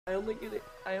I only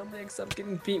accept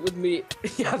getting beat with meat.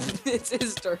 Yeah, it's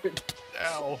his turn.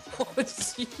 Ow. Oh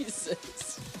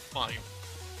Jesus. Fine.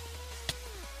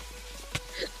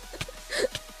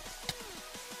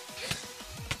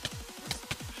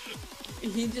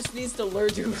 He just needs to learn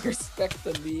to respect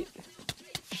the meat.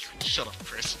 Shut up,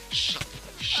 Chris. Shut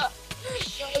up.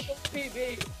 No, don't beat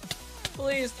me.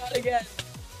 Please, not again.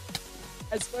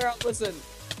 I swear I'll listen.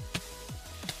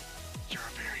 You're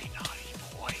a very naughty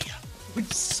boy. Oh,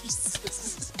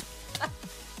 Jesus.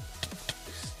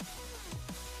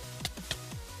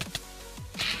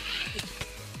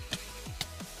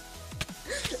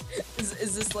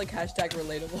 Is this like hashtag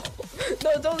relatable?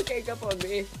 No, don't gang up on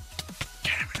me.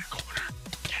 Get him in the corner.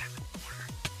 Get him in the corner.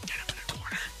 Get him in the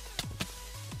corner.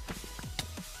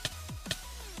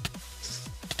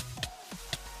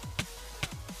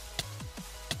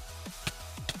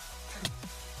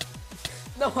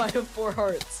 No, I have 4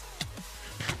 hearts.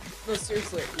 No,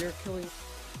 seriously, you're killing.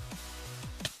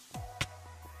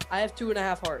 I have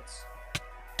 2.5 hearts.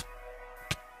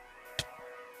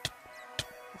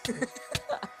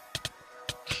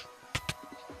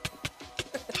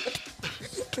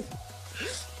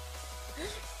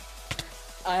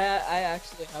 I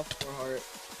actually have 4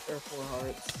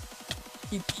 hearts.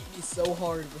 He beat me so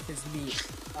hard with his meat.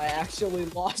 I actually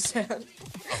lost him.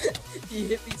 He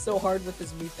hit me so hard with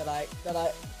his meat that I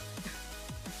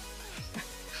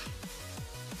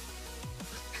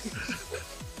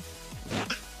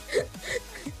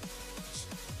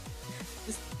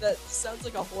that sounds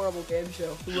like a horrible game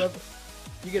show. Whoever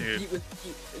you get Dude. beat with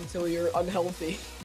meat until you're unhealthy.